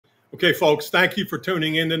Okay, folks, thank you for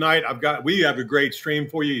tuning in tonight. We have a great stream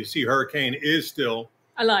for you. You see, Hurricane is still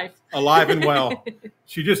alive and well.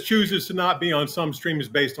 She just chooses to not be on some streams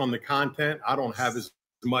based on the content. I don't have as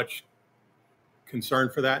much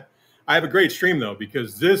concern for that. I have a great stream though,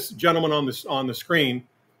 because this gentleman on the screen,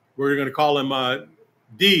 we're going to call him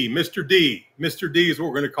D, Mr. D. Mr. D is what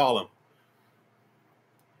we're going to call him.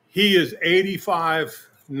 He is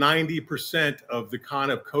 90% of the kind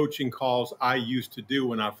of coaching calls I used to do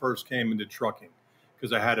when I first came into trucking,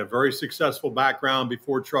 because I had a very successful background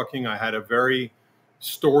before trucking. I had a very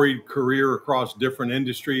storied career across different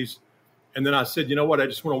industries. And then I said, you know what? I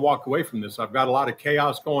just want to walk away from this. I've got a lot of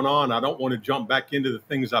chaos going on. I don't want to jump back into the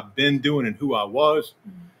things I've been doing and who I was.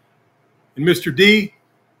 And Mr. D,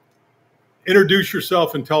 introduce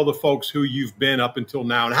yourself and tell the folks who you've been up until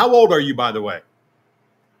now. And how old are you, by the way?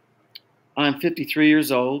 I'm 53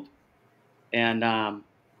 years old, and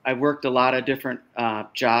I worked a lot of different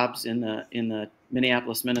jobs in the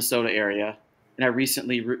Minneapolis, Minnesota area, and I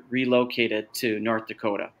recently relocated to North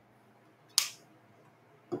Dakota.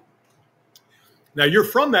 Now, you're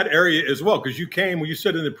from that area as well, because you came, well, you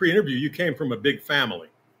said in the pre-interview, you came from a big family.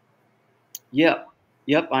 Yep.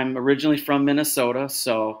 I'm originally from Minnesota,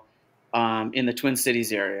 so in the Twin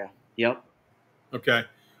Cities area. Yep. Okay.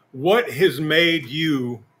 What has made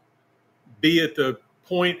you be at the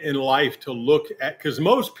point in life to look at, because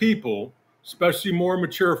most people, especially more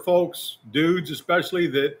mature folks, dudes especially,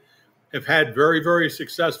 that have had very, very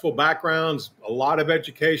successful backgrounds, a lot of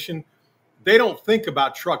education, they don't think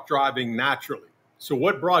about truck driving naturally. So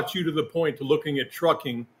what brought you to the point to looking at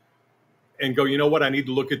trucking and go, you know what, I need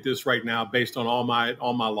to look at this right now based on all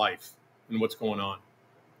my life and what's going on?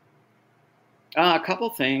 A couple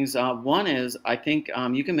things. One is I think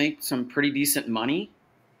you can make some pretty decent money.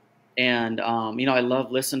 And, I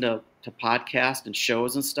love listening to podcasts and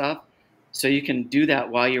shows and stuff. So you can do that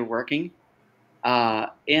while you're working.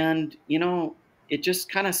 And, it just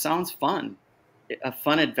kind of sounds fun, a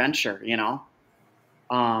fun adventure, and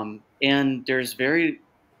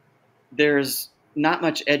there's not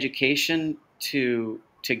much education to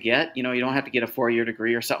get, you don't have to get a 4-year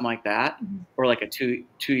degree or something like that, or like a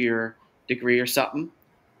two-year degree or something.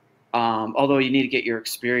 Although you need to get your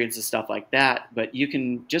experience and stuff like that, but you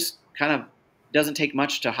can just kind of, doesn't take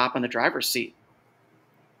much to hop on the driver's seat.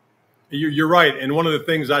 You're right. And one of the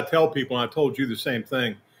things I tell people, and I told you the same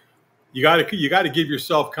thing, you got to give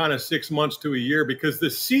yourself kind of 6 months to a year, because the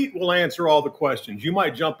seat will answer all the questions. You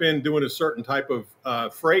might jump in doing a certain type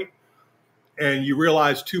of freight, and you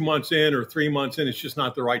realize 2 months in or 3 months in, it's just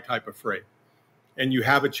not the right type of freight. And you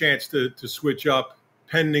have a chance to switch up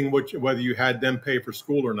pending whether you had them pay for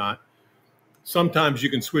school or not. Sometimes you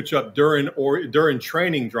can switch up during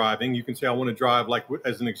training driving. You can say, I want to drive, like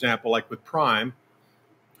as an example, like with Prime,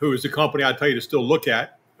 who is a company I tell you to still look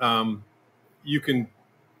at. You can,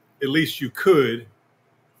 at least you could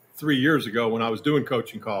 3 years ago when I was doing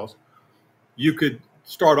coaching calls, you could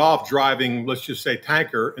start off driving, let's just say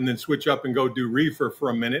tanker, and then switch up and go do reefer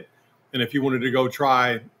for a minute. And if you wanted to go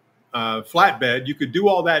try flatbed, you could do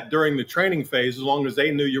all that during the training phase, as long as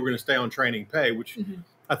they knew you were going to stay on training pay, which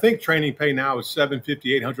I think training pay now is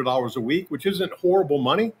 $750, $800 a week, which isn't horrible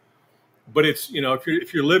money, but it's,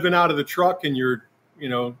 if you're living out of the truck and you're,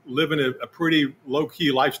 living a pretty low key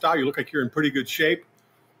lifestyle, you look like you're in pretty good shape.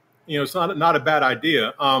 It's not a bad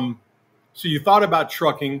idea. So you thought about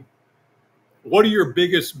trucking. What are your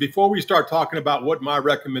biggest, before we start talking about what my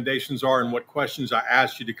recommendations are and what questions I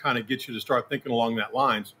asked you to kind of get you to start thinking along that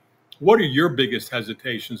lines, what are your biggest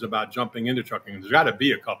hesitations about jumping into trucking? There's got to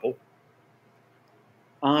be a couple.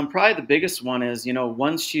 Probably the biggest one is,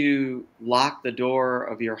 once you lock the door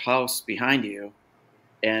of your house behind you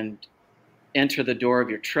and enter the door of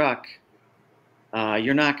your truck,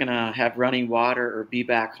 you're not going to have running water or be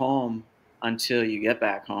back home until you get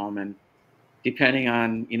back home. And depending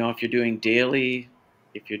on, if you're doing daily,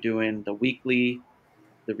 if you're doing the weekly,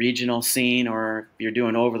 the regional scene, or if you're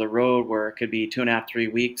doing over the road where it could be 2.5, 3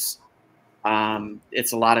 weeks,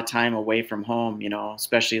 it's a lot of time away from home,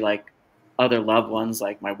 especially like other loved ones,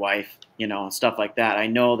 like my wife, stuff like that. I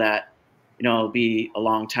know that, it'll be a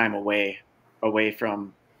long time away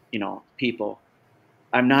from, people.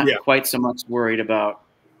 I'm not quite so much worried about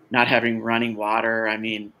not having running water. I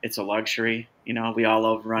mean, it's a luxury, we all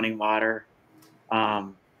love running water.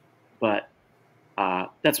 But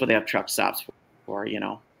that's what they have truck stops for,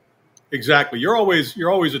 Exactly. You're always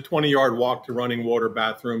a 20-yard walk to running water,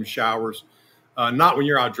 bathroom, showers. Not when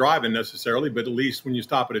you're out driving necessarily, but at least when you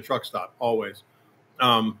stop at a truck stop, always.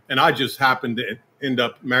 And I just happened to end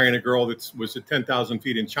up marrying a girl that was at 10,000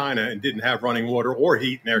 feet in China and didn't have running water or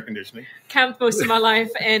heat and air conditioning. Camped most of my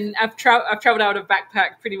life, and I've traveled out of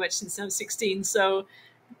backpack pretty much since I was 16. So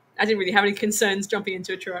I didn't really have any concerns jumping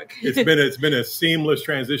into a truck. It's been a seamless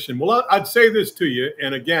transition. Well, I'd say this to you,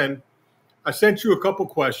 and again, I sent you a couple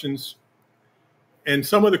questions, and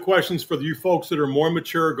some of the questions for you folks that are more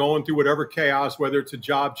mature, going through whatever chaos, whether it's a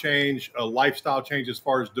job change, a lifestyle change as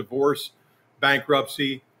far as divorce,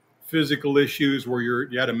 bankruptcy, physical issues where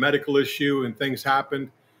you had a medical issue and things happened.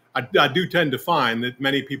 I do tend to find that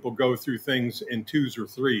many people go through things in twos or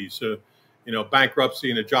threes. So,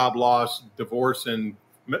 bankruptcy and a job loss, divorce and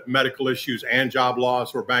medical issues and job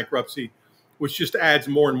loss or bankruptcy, which just adds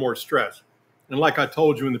more and more stress. And like I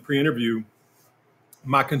told you in the pre-interview,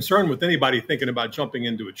 my concern with anybody thinking about jumping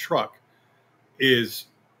into a truck is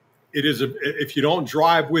if you don't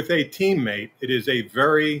drive with a teammate, it is a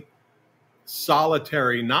very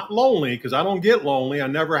solitary, not lonely, because I don't get lonely. I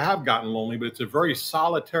never have gotten lonely, but it's a very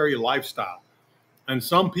solitary lifestyle. And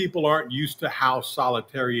some people aren't used to how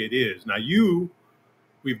solitary it is. Now,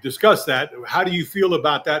 we've discussed that. How do you feel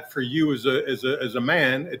about that for you as a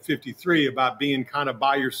man at 53, about being kind of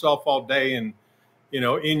by yourself all day and,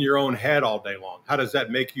 in your own head all day long? How does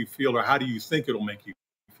that make you feel, or how do you think it'll make you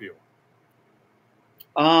feel?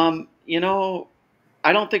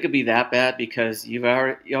 I don't think it'd be that bad, because you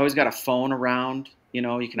always got a phone around. You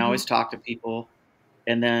can always talk to people,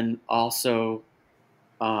 and then also,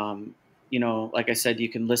 like I said, you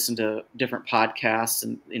can listen to different podcasts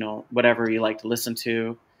and whatever you like to listen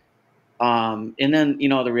to. And then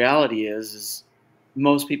the reality is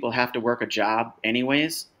most people have to work a job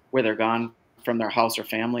anyways, where they're gone from their house or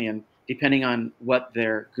family, and depending on what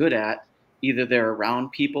they're good at, either they're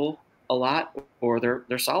around people a lot, or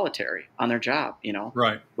they're solitary on their job,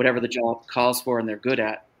 right, whatever the job calls for and they're good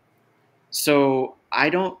at. So I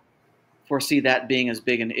don't foresee that being as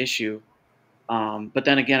big an issue. But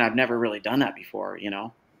then again, I've never really done that before,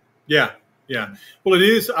 Yeah. Well, it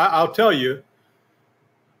is. I'll tell you,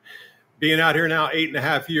 being out here now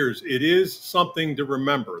 8.5 years, it is something to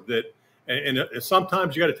remember that, and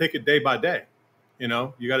sometimes you got to take it day by day.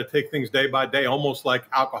 You got to take things day by day, almost like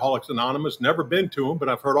Alcoholics Anonymous. Never been to them, but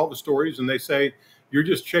I've heard all the stories, and they say you're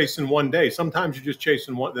just chasing one day. Sometimes you're just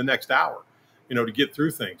chasing the next hour, to get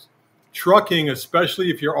through things. Trucking,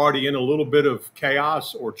 especially if you're already in a little bit of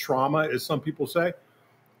chaos or trauma, as some people say,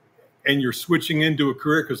 and you're switching into a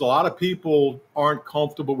career, because a lot of people aren't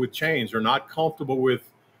comfortable with change. They're not comfortable with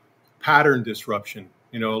pattern disruption.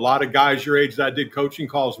 A lot of guys your age that I did coaching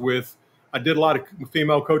calls with, I did a lot of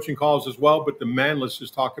female coaching calls as well, but the men, let's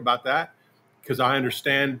just talk about that, because I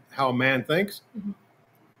understand how a man thinks. Mm-hmm.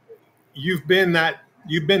 You've been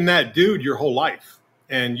that dude your whole life,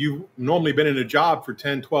 and you've normally been in a job for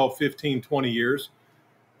 10, 12, 15, 20 years.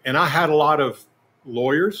 And I had a lot of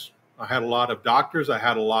lawyers, I had a lot of doctors, I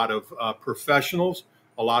had a lot of professionals,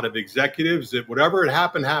 a lot of executives that whatever had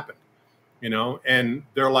happened, and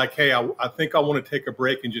they're like, hey, I think I want to take a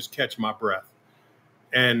break and just catch my breath.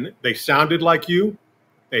 And they sounded like you.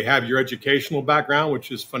 They have your educational background,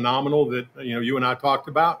 which is phenomenal, that you and I talked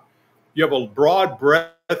about. You have a broad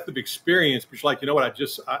breadth of experience, but you're like,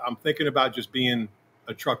 I'm thinking about just being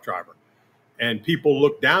a truck driver. And people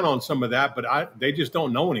look down on some of that, but they just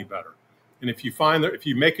don't know any better. And if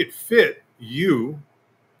you make it fit you,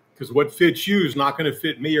 because what fits you is not going to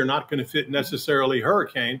fit me, or not going to fit necessarily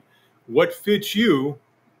Hurricane. What fits you,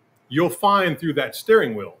 you'll find through that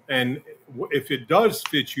steering wheel. And if it does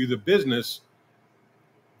fit you, the business,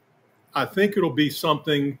 I think it'll be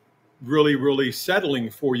something really, really settling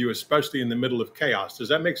for you, especially in the middle of chaos. Does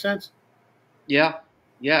that make sense? Yeah.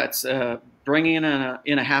 It's bringing in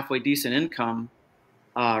a halfway decent income,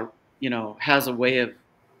 has a way of,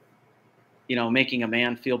 making a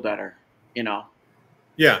man feel better,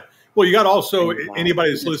 Yeah. Well, you got also,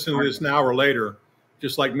 anybody that's listening to this now or later,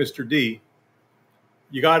 just like Mr. D,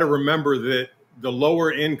 you got to remember that the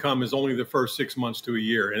lower income is only the first 6 months to a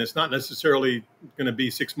year. And it's not necessarily going to be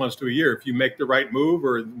 6 months to a year. If you make the right move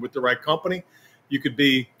or with the right company, you could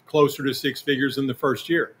be closer to six figures in the first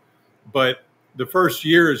year. But the first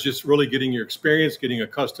year is just really getting your experience, getting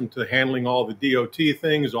accustomed to handling all the DOT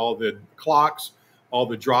things, all the clocks, all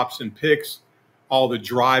the drops and picks, all the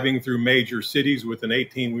driving through major cities with an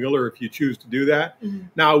 18-wheeler if you choose to do that. Mm-hmm.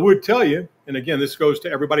 Now, I would tell you, and again, this goes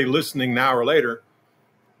to everybody listening now or later,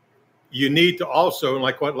 you need to also,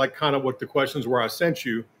 like kind of what the questions were I sent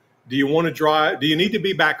you, do you want to drive? Do you need to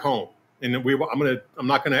be back home? And I'm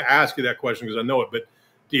not going to ask you that question because I know it, but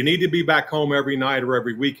do you need to be back home every night or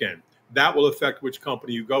every weekend? That will affect which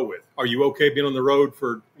company you go with. Are you okay being on the road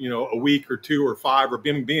for, a week or two or five, or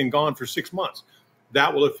being gone for 6 months?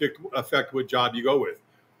 that will affect what job you go with.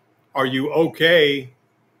 Are you okay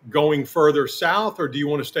going further south, or do you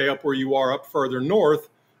want to stay up where you are up further north,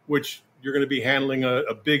 which you're going to be handling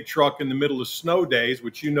a big truck in the middle of snow days,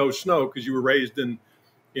 which snow because you were raised in,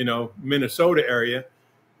 Minnesota area.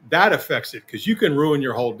 That affects it because you can ruin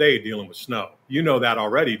your whole day dealing with snow. You know that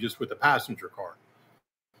already just with the passenger car.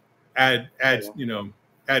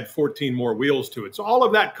 Add 14 more wheels to it. So all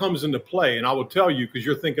of that comes into play. And I will tell you, because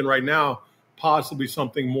you're thinking right now, possibly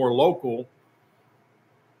something more local.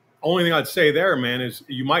 Only thing I'd say there, man, is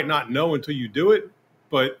you might not know until you do it,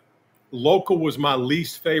 but local was my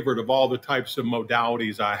least favorite of all the types of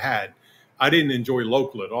modalities I had. I didn't enjoy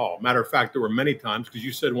local at all. Matter of fact, there were many times, because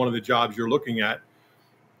you said one of the jobs you're looking at,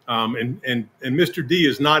 and Mr. D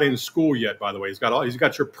is not in school yet, by the way. He's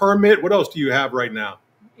got your permit. What else do you have right now?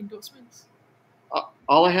 Endorsements.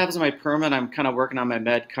 All I have is my permit. I'm kind of working on my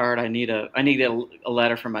med card. I need a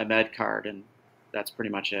letter from my med card, and that's pretty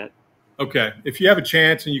much it. Okay. If you have a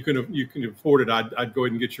chance and you can afford it, I'd go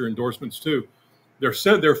ahead and get your endorsements too.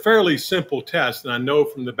 They're fairly simple tests, and I know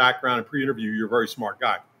from the background and pre-interview you're a very smart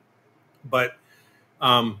guy. But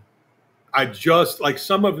I just like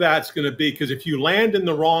some of that's going to be because if you land in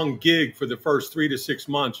the wrong gig for the first 3 to 6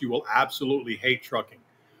 months, you will absolutely hate trucking,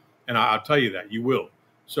 and I'll tell you that you will.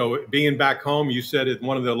 So being back home, you said at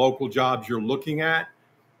one of the local jobs you're looking at,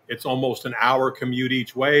 it's almost an hour commute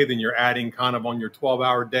each way. Then you're adding kind of on your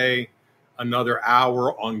 12-hour day, another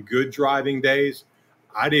hour on good driving days.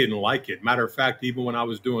 I didn't like it. Matter of fact, even when I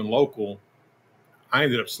was doing local, I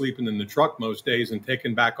ended up sleeping in the truck most days and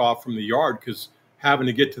taking back off from the yard because having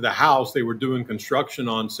to get to the house, they were doing construction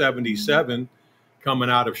on 77 coming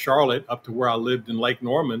out of Charlotte up to where I lived in Lake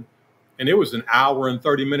Norman. And it was an hour and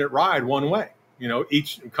 30-minute ride one way.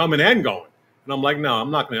 Each coming and going. And I'm like, no, I'm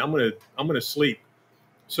not going to, I'm going to sleep.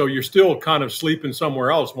 So you're still kind of sleeping somewhere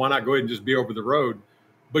else. Why not go ahead and just be over the road?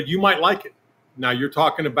 But you might like it. Now you're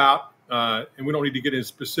talking about, and we don't need to get into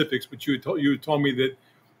specifics, but you told me that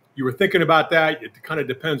you were thinking about that. It kind of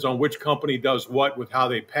depends on which company does what with how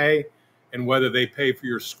they pay and whether they pay for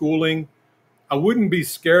your schooling. I wouldn't be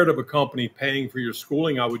scared of a company paying for your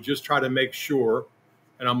schooling. I would just try to make sure,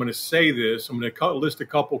 and I'm going to say this, I'm going to list a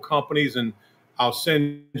couple companies and I'll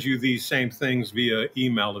send you these same things via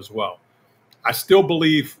email as well. I still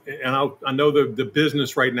believe, and I know the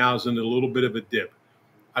business right now is in a little bit of a dip.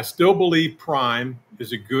 I still believe Prime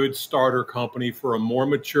is a good starter company for a more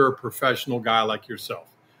mature professional guy like yourself.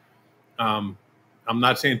 I'm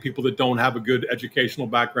not saying people that don't have a good educational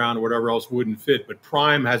background or whatever else wouldn't fit, but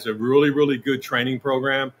Prime has a really, really good training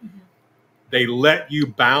program. Mm-hmm. They let you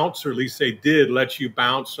bounce, or at least they did let you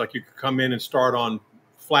bounce. Like you could come in and start on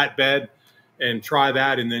flatbed and try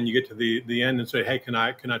that, and then you get to the end and say, hey, can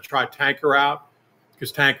I try tanker out?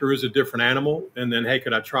 Because tanker is a different animal. And then, hey,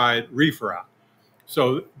 could I try reefer out?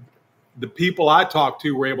 So the people I talked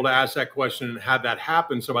to were able to ask that question and have that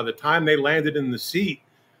happen. So by the time they landed in the seat,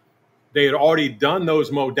 they had already done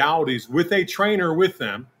those modalities with a trainer with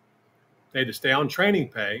them. They had to stay on training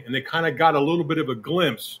pay, and they kind of got a little bit of a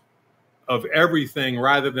glimpse of everything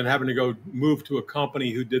rather than having to go move to a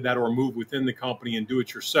company who did that or move within the company and do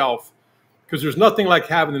it yourself. Because there's nothing like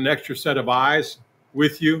having an extra set of eyes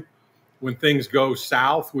with you when things go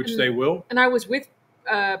south, which they will. And I was with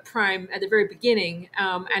Prime at the very beginning,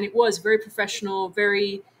 and it was very professional,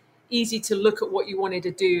 very easy to look at what you wanted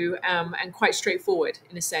to do, and quite straightforward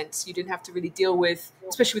in a sense. You didn't have to really deal with,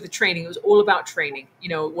 especially with the training. It was all about training.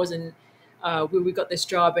 It wasn't we got this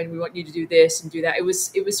job and we want you to do this and do that. It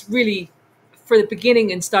was really for the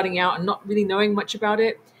beginning and starting out and not really knowing much about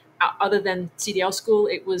it. Other than CDL school,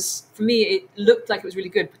 it was, for me, it looked like it was really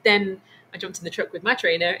good. But then I jumped in the truck with my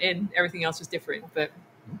trainer and everything else was different. But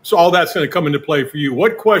so all that's going to come into play for you.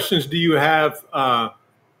 What questions do you have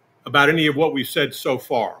about any of what we've said so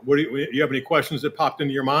far? Do you have any questions that popped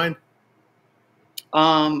into your mind?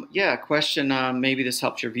 Yeah, question. Maybe this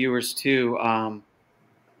helps your viewers too.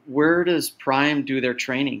 Where does Prime do their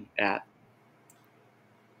training at?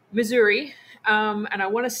 Missouri. And I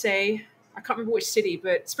want to say, I can't remember which city,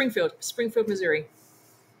 but Springfield, Missouri.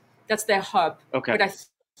 That's their hub. Okay. But I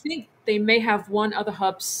think they may have one other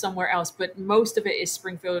hub somewhere else, but most of it is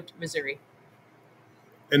Springfield, Missouri.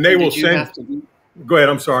 And they will send. Go ahead.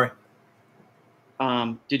 I'm sorry.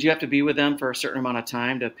 Did you have to be with them for a certain amount of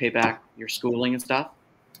time to pay back your schooling and stuff?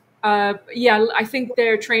 Yeah, I think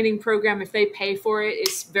their training program, if they pay for it,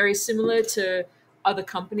 is very similar to other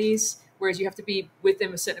companies. Whereas you have to be with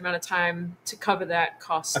them a certain amount of time to cover that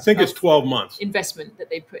cost. I think it's 12 months. Investment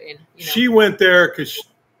that they put in. She went there because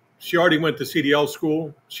she already went to CDL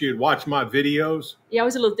school. She had watched my videos. Yeah, I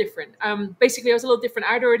was a little different. Basically, I was a little different.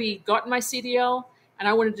 I'd already gotten my CDL, and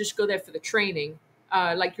I wanted to just go there for the training.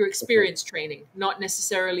 like your experience training, not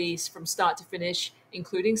necessarily from start to finish,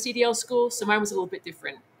 including CDL school. So mine was a little bit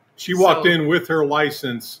different. She walked in with her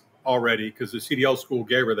license already because the CDL school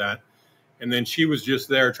gave her that. And then she was just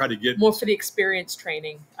there trying to get more for the experience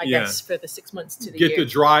training, I guess, for the 6 months to the year. Get the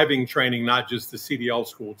driving training, not just the CDL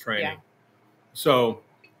school training. Yeah. So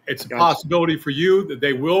it's a possibility for you that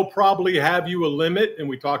they will probably have you a limit. And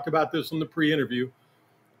we talked about this in the pre-interview.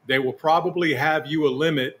 They will probably have you a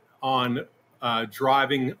limit on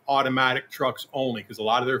driving automatic trucks only, because a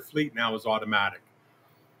lot of their fleet now is automatic.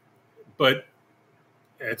 But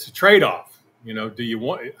it's a trade-off. You know, do you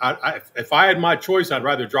want? If I had my choice, I'd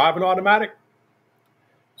rather drive an automatic.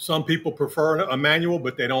 Some people prefer a manual,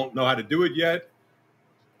 but they don't know how to do it yet.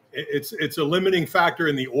 It's a limiting factor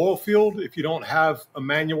in the oil field if you don't have a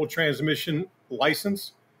manual transmission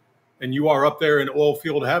license, and you are up there in oil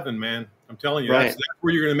field heaven, man. I'm telling you, that's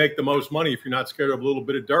where you're going to make the most money if you're not scared of a little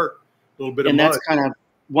bit of dirt, a little bit of mud. And that's kind of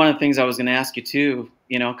one of the things I was going to ask you too,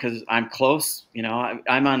 you know, because I'm close, you know,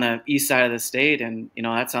 I'm on the east side of the state, and, you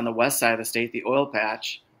know, that's on the west side of the state, the oil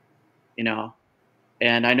patch, you know,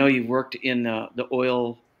 and I know you've worked in the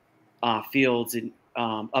oil fields in,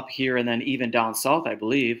 up here and then even down south, I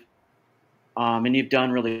believe, and you've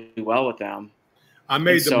done really well with them. I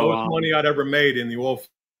made the most money I'd ever made in the oil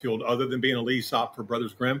field, other than being a lease op for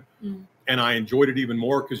Brothers Grimm. And I enjoyed it even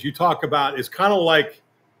more because you talk about, it's kind of like,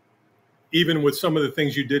 even with some of the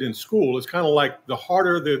things you did in school, it's kind of like the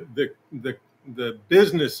harder the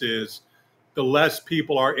business is, the less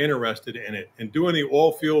people are interested in it. And doing the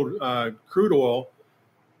oil field crude oil,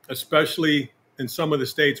 especially in some of the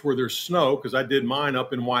states where there's snow, because I did mine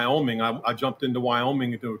up in Wyoming. I jumped into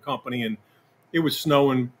Wyoming into a company, and it was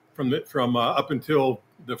snowing from up until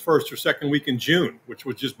the first or second week in June, which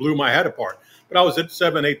just blew my head apart. But I was at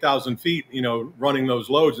 7,000 to 8,000 feet, you know, running those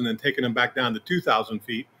loads and then taking them back down to 2,000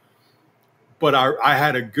 feet. But I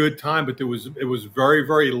had a good time, but it was very,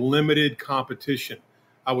 very limited competition.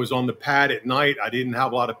 I was on the pad at night. I didn't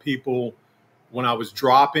have a lot of people when I was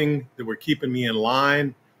dropping that were keeping me in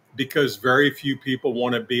line, because very few people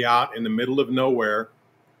want to be out in the middle of nowhere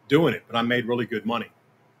doing it. But I made really good money.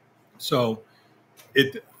 So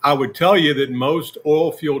I would tell you that most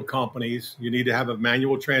oil field companies, you need to have a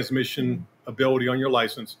manual transmission ability on your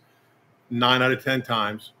license 9 out of 10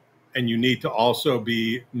 times. And you need to also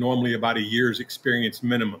be normally about a year's experience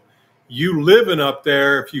minimum. You living up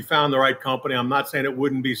there, if you found the right company, I'm not saying it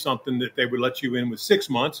wouldn't be something that they would let you in with 6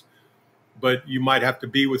 months, but you might have to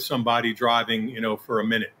be with somebody driving, you know, for a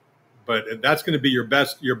minute. But that's going to be your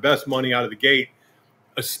best money out of the gate,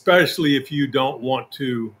 especially if you don't want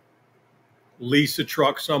to lease a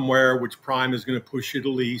truck somewhere, which Prime is going to push you to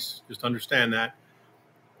lease. Just understand that.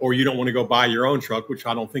 Or you don't want to go buy your own truck, which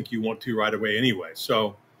I don't think you want to right away anyway.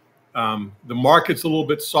 So the market's a little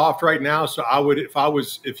bit soft right now. So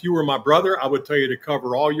if you were my brother, I would tell you to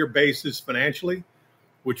cover all your bases financially,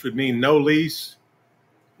 which would mean no lease,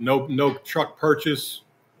 no truck purchase.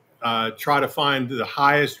 Try to find the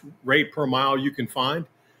highest rate per mile you can find,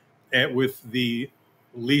 and with the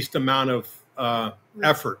least amount of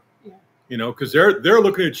effort. You know, because they're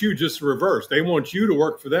looking at you just the reverse. They want you to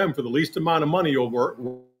work for them for the least amount of money you'll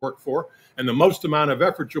work for, and the most amount of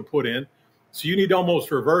effort you'll put in. So you need to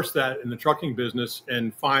almost reverse that in the trucking business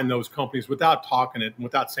and find those companies without talking it and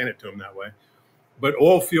without saying it to them that way. But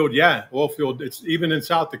oil field, it's even in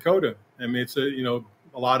South Dakota. I mean, it's a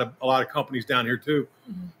lot of companies down here too.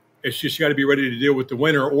 Mm-hmm. It's just you got to be ready to deal with the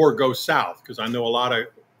winter or go south, because I know a lot of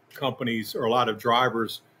companies or a lot of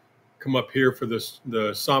drivers come up here for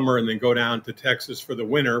the summer and then go down to Texas for the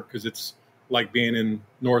winter, because it's like being in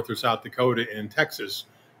North or South Dakota in Texas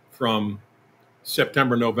from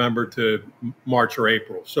September, November to March or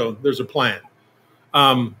April. So there's a plan.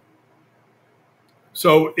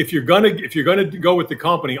 So if you're gonna go with the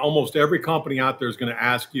company, almost every company out there is going to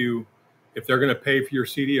ask you, if they're going to pay for your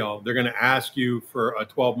CDL, they're going to ask you for a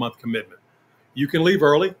 12-month commitment. You can leave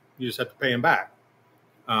early. You just have to pay them back.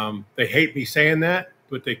 They hate me saying that,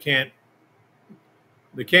 but they can't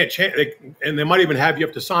change, and they might even have you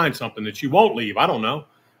have to sign something that you won't leave. I don't know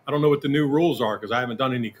what the new rules are, because I haven't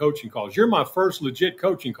done any coaching calls. You're my first legit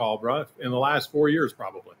coaching call, bro, in the last 4 years,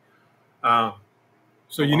 probably.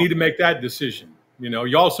 So you need to make that decision. You know,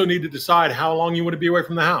 you also need to decide how long you want to be away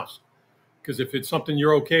from the house, because if it's something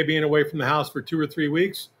you're okay being away from the house for 2 or 3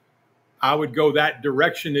 weeks, I would go that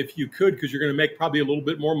direction if you could, because you're going to make probably a little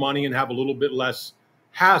bit more money and have a little bit less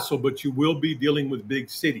hassle, but you will be dealing with big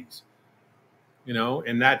cities, you know,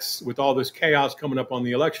 and that's, with all this chaos coming up on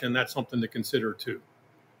the election, that's something to consider too.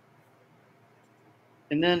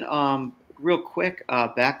 And then real quick,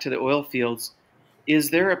 back to the oil fields, is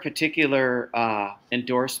there a particular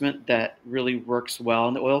endorsement that really works well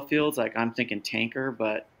in the oil fields? Like I'm thinking tanker,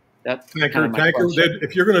 but that's kind of my Tanker. question.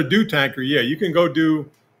 If you're going to do tanker, yeah, you can go do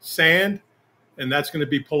sand, and that's going to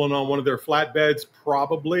be pulling on one of their flatbeds.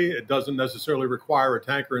 Probably, it doesn't necessarily require a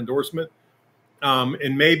tanker endorsement,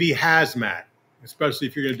 and maybe hazmat, especially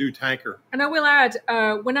if you're going to do tanker. And I will add,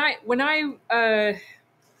 when I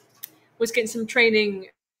was getting some training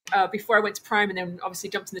before I went to Prime, and then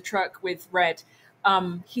obviously jumped in the truck with Red.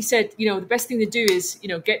 He said, the best thing to do is,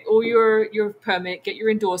 get all your permit, get your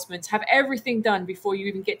endorsements, have everything done before you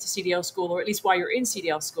even get to CDL school, or at least while you're in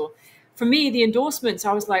CDL school. For me, the endorsements,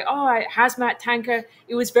 I was like, hazmat, tanker.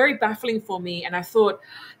 It was very baffling for me. And I thought,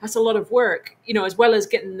 that's a lot of work, as well as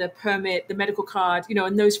getting the permit, the medical card,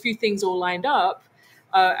 and those few things all lined up.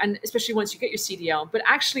 And especially once you get your CDL. But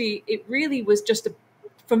actually, it really was just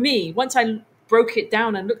for me, once I broke it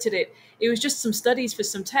down and looked at it, it was just some studies for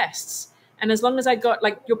some tests. And as long as I got,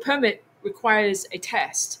 like, your permit requires a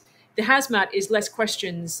test. The hazmat is less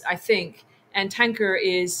questions, I think, and tanker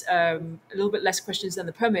is a little bit less questions than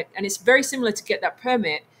the permit. And it's very similar to get that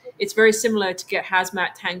permit. It's very similar to get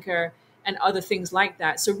hazmat, tanker, and other things like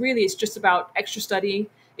that. So really, it's just about extra study.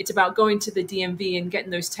 It's about going to the DMV and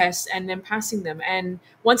getting those tests and then passing them. And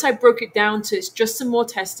once I broke it down to just some more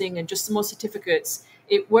testing and just some more certificates,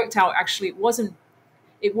 it worked out. Actually, it wasn't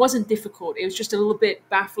difficult. It was just a little bit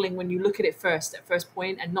baffling when you look at it at first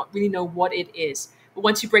point, and not really know what it is. But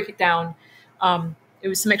once you break it down, it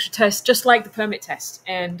was some extra tests, just like the permit test.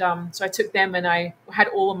 And so I took them, and I had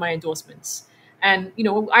all of my endorsements. And,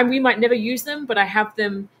 we might never use them, but I have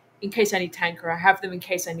them in case I need tanker. I have them in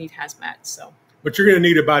case I need hazmat. So. But you're going to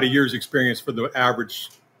need about a year's experience for the average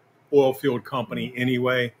oil field company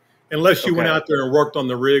anyway, unless you went out there and worked on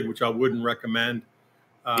the rig, which I wouldn't recommend.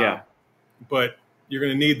 But you're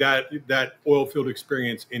going to need that oil field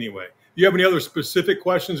experience anyway. Do you have any other specific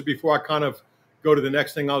questions before I kind of go to the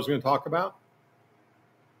next thing I was going to talk about?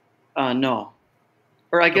 No,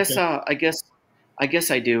 or I guess I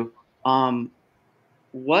do.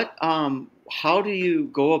 How do you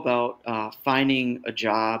go about finding a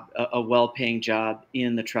job, a well-paying job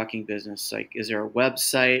in the trucking business? Like, is there a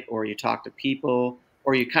website, or you talk to people,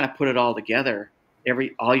 or you kind of put it all together,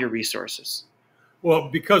 all your resources? Well,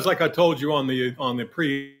 because like I told you on the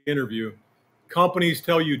pre-interview, companies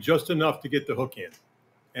tell you just enough to get the hook in,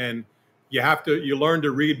 and you learn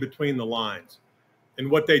to read between the lines. And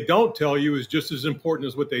what they don't tell you is just as important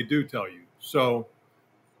as what they do tell you. So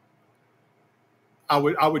I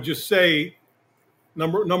would just say,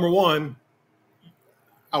 number one,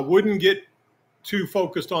 I wouldn't get too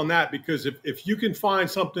focused on that, because if you can find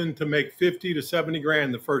something to make 50 to 70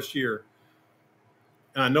 grand the first year,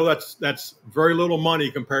 and I know that's very little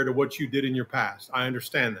money compared to what you did in your past. I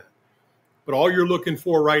understand that. But all you're looking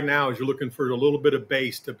for right now is you're looking for a little bit of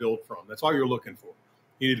base to build from. That's all you're looking for.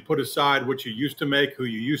 You need to put aside what you used to make, who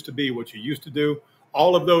you used to be, what you used to do.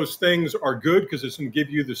 All of those things are good because it's going to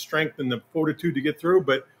give you the strength and the fortitude to get through.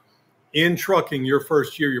 But in trucking, your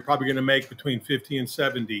first year, you're probably going to make between 50 and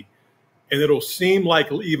 70. And it'll seem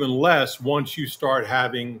like even less once you start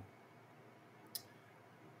having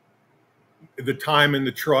the time in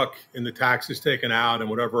the truck and the taxes taken out and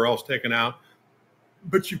whatever else taken out.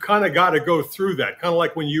 But you kind of got to go through that. Kind of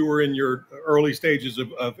like when you were in your early stages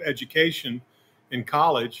of education in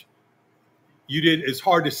college, it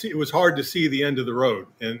was hard to see the end of the road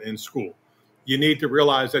in school. You need to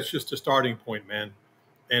realize that's just a starting point, man.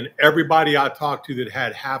 And everybody I talked to that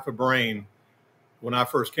had half a brain when I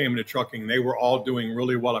first came into trucking, they were all doing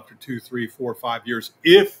really well after 2, 3, 4, 5 years,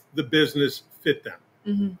 if the business fit them.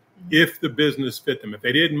 Mm-hmm. If the business fit them, if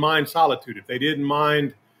they didn't mind solitude, if they didn't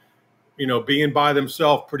mind, being by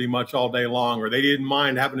themselves pretty much all day long, or they didn't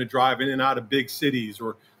mind having to drive in and out of big cities,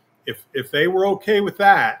 or if they were okay with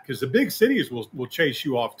that, because the big cities will chase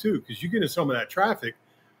you off too, because you get in some of that traffic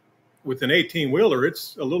with an 18-wheeler,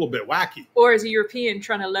 it's a little bit wacky. Or as a European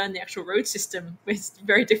trying to learn the actual road system, it's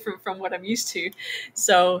very different from what I'm used to.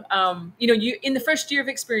 So, you in the first year of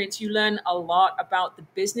experience, you learn a lot about the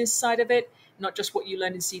business side of it, not just what you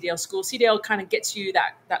learned in CDL school. CDL kind of gets you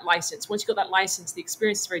that license. Once you got that license, the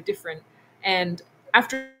experience is very different. And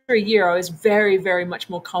after a year, I was very, very much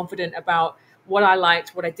more confident about what I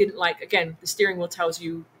liked, what I didn't like. Again, the steering wheel tells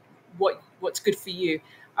you what's good for you.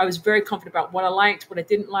 I was very confident about what I liked, what I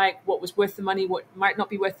didn't like, what was worth the money, what might not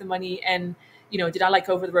be worth the money. And, did I like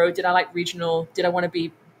over the road? Did I like regional? Did I want to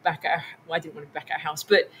be back at, I didn't want to be back at a house,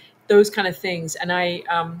 but those kind of things. And I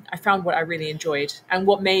found what I really enjoyed and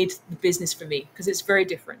what made the business for me, because it's very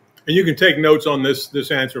different. And you can take notes on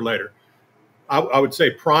this answer later. I would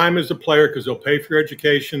say Prime is a player because they'll pay for your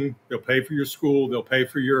education. They'll pay for your school. They'll pay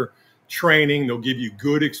for your training. They'll give you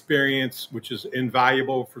good experience, which is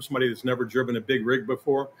invaluable for somebody that's never driven a big rig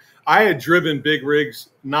before. I had driven big rigs,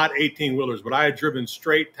 not 18-wheelers, but I had driven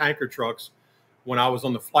straight tanker trucks when I was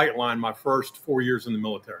on the flight line my first 4 years in the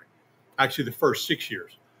military. Actually, the first 6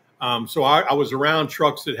 years. So I was around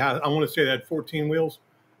trucks that had, I want to say, that had 14 wheels.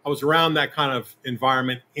 I was around that kind of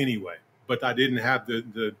environment anyway, but I didn't have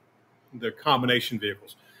the combination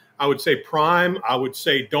vehicles. I would say prime. I would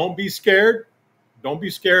say don't be scared. Don't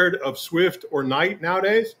be scared of Swift or Knight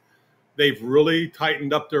nowadays. They've really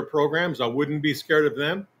tightened up their programs. I wouldn't be scared of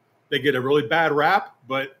them. They get a really bad rap,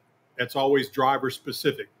 but that's always driver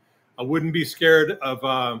specific. I wouldn't be scared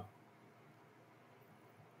of.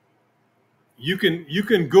 You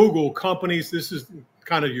can Google companies. This is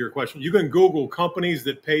kind of your question. You can Google companies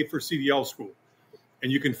that pay for CDL school,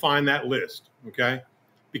 and you can find that list. Okay.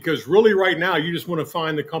 Because really right now, you just want to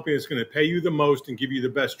find the company that's going to pay you the most and give you the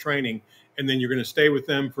best training. And then you're going to stay with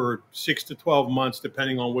them for 6 to 12 months,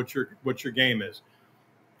 depending on what your game is.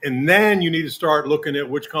 And then you need to start looking at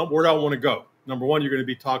where do I want to go. Number one, you're going to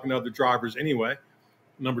be talking to other drivers anyway.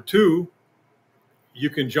 Number two, you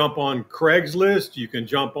can jump on Craigslist. You can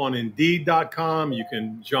jump on Indeed.com. You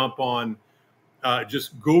can jump on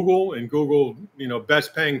just Google and Google,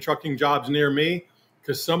 best paying trucking jobs near me.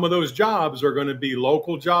 Because some of those jobs are going to be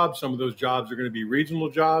local jobs. Some of those jobs are going to be regional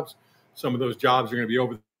jobs. Some of those jobs are going to be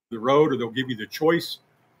over the road, or they'll give you the choice.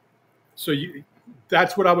 So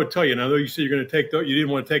that's what I would tell you. And I know you said you're going to take you didn't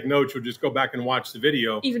want to take notes. You'll just go back and watch the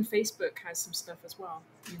video. Even Facebook has some stuff as well.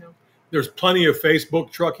 There's plenty of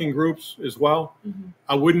Facebook trucking groups as well. Mm-hmm.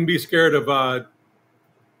 I wouldn't be scared of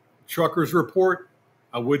Truckers Report.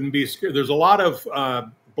 I wouldn't be scared. There's a lot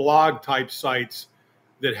of blog type sites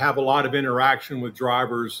that have a lot of interaction with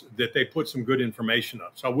drivers that they put some good information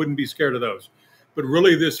up. So I wouldn't be scared of those. But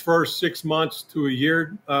really this first 6 months to a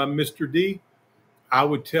year, Mr. D, I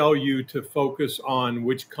would tell you to focus on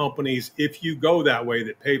which companies, if you go that way,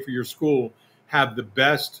 that pay for your school, have the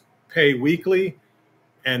best pay weekly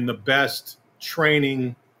and the best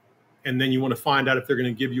training. And then you want to find out if they're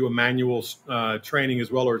going to give you a manual training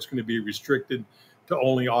as well, or it's going to be restricted to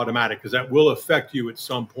only automatic, because that will affect you at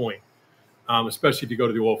some point. Especially if you go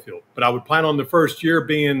to the oil field. But I would plan on the first year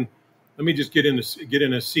being, let me just get in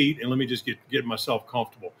a seat and let me just get myself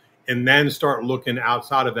comfortable, and then start looking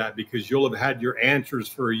outside of that, because you'll have had your answers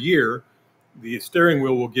for a year. The steering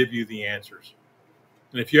wheel will give you the answers.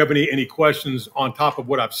 And if you have any questions on top of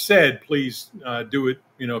what I've said, please do it,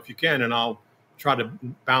 if you can, and I'll try to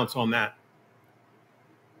bounce on that.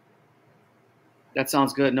 That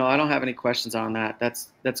sounds good. No, I don't have any questions on that.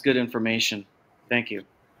 That's good information. Thank you.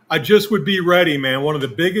 I just would be ready, man. One of the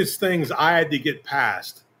biggest things I had to get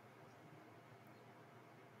past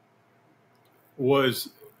was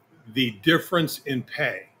the difference in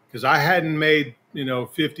pay, because I hadn't made,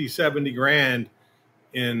 50, 70 grand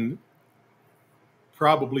in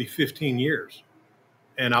probably 15 years.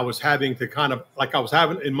 And I was having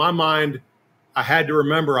to in my mind, I had to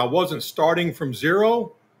remember I wasn't starting from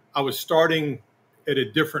zero. I was starting at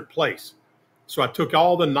a different place. So I took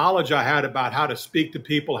all the knowledge I had about how to speak to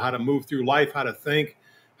people, how to move through life, how to think,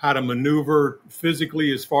 how to maneuver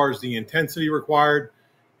physically as far as the intensity required.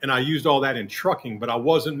 And I used all that in trucking, but I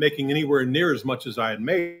wasn't making anywhere near as much as I had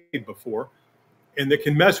made before. And that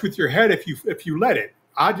can mess with your head if you let it.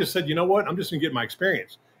 I just said, you know what? I'm just going to get my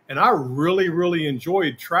experience. And I really, really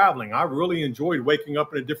enjoyed traveling. I really enjoyed waking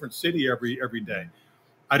up in a different city every day.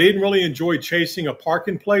 I didn't really enjoy chasing a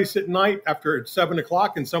parking place at night after 7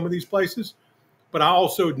 o'clock in some of these places. But I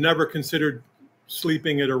also never considered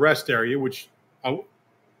sleeping at a rest area, which I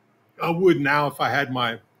would now if I had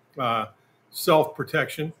my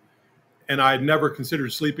self-protection. And I had never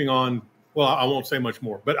considered sleeping on, well, I won't say much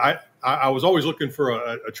more, but I was always looking for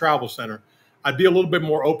a travel center. I'd be a little bit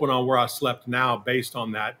more open on where I slept now based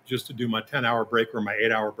on that, just to do my 10-hour break or my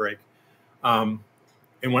 8-hour break. And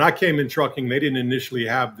when I came in trucking, they didn't initially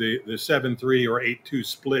have the 7-3 or 8-2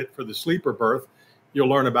 split for the sleeper berth. You'll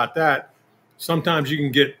learn about that. Sometimes you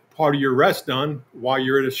can get part of your rest done while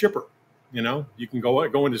you're at a shipper. You can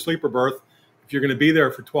go into sleeper berth if you're going to be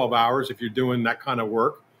there for 12 hours, if you're doing that kind of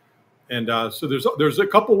work. And so there's a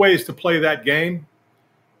couple ways to play that game.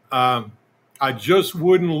 I just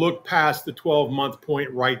wouldn't look past the 12-month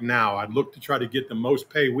point right now. I'd look to try to get the most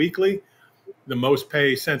pay weekly, the most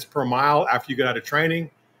pay cents per mile after you get out of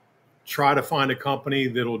training. Try to find a company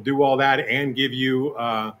that'll do all that and give you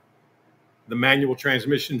the manual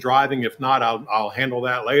transmission driving. If not, I'll handle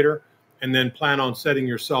that later. And then plan on setting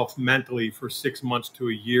yourself mentally for 6 months to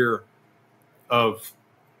a year of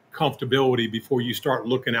comfortability before you start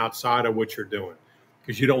looking outside of what you're doing.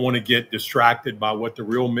 because you don't want to get distracted by what the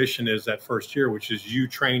real mission is that first year, which is you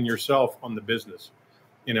train yourself on the business,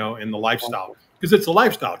 you know, and the lifestyle, because it's a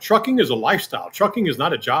lifestyle. Trucking is a lifestyle. Trucking is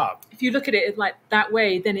not a job. If you look at it like that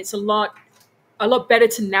way, then it's a lot better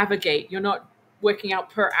to navigate. You're not working out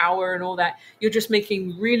per hour and all that. You're just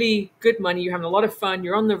making really good money. You're having a lot of fun.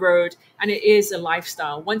 You're on the road, and it is a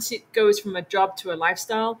lifestyle. Once it goes from a job to a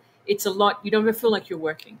lifestyle, it's a lot. You don't ever feel like you're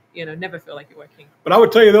working, you know, never feel like you're working. But I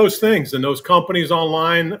would tell you those things, and those companies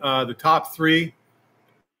online, the top three,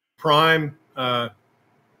 Prime,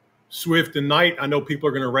 Swift, and Knight. I know people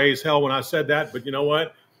are going to raise hell when I said that, but you know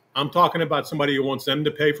what? I'm talking about somebody who wants them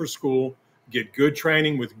to pay for school, get good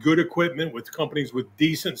training with good equipment, with companies with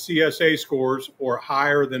decent CSA scores or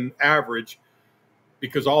higher than average,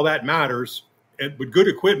 because all that matters. And with good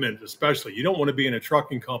equipment, especially, you don't want to be in a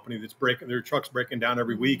trucking company that's their truck's breaking down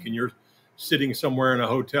every week, and you're sitting somewhere in a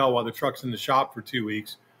hotel while the truck's in the shop for 2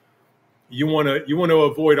 weeks. You want to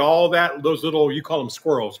avoid all that, those little, you call them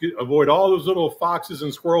squirrels. You avoid all those little foxes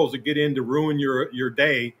and squirrels that get in to ruin your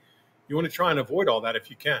day. You want to try and avoid all that if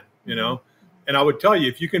you can, you know. And I would tell you,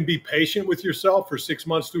 if you can be patient with yourself for 6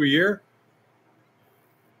 months to a year,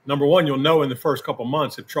 number one, you'll know in the first couple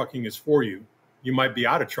months if trucking is for you. You might be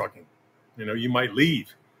out of trucking. You know, you might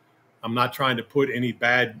leave. I'm not trying to put any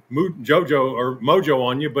bad JoJo or mojo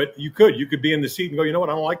on you, but you could be in the seat and go, you know what,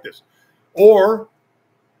 I don't like this. Or,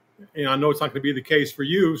 and I know it's not going to be the case for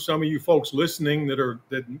you, some of you folks listening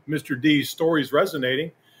that Mr. D's story is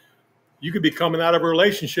resonating, you could be coming out of a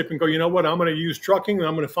relationship and go, you know what, I'm going to use trucking, and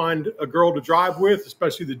I'm going to find a girl to drive with,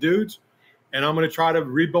 especially the dudes, and I'm going to try to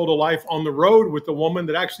rebuild a life on the road with a woman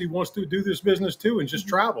that actually wants to do this business too and just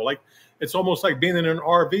travel. Like, it's almost like being in an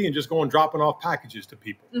RV and just going dropping off packages to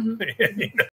people. You know?